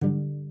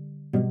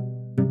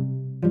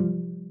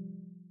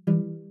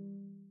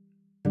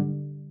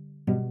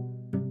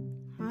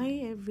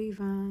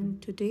everyone.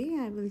 Today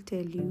I will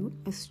tell you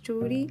a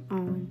story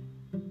on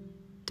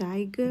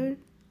tiger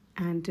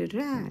and a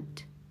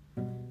rat.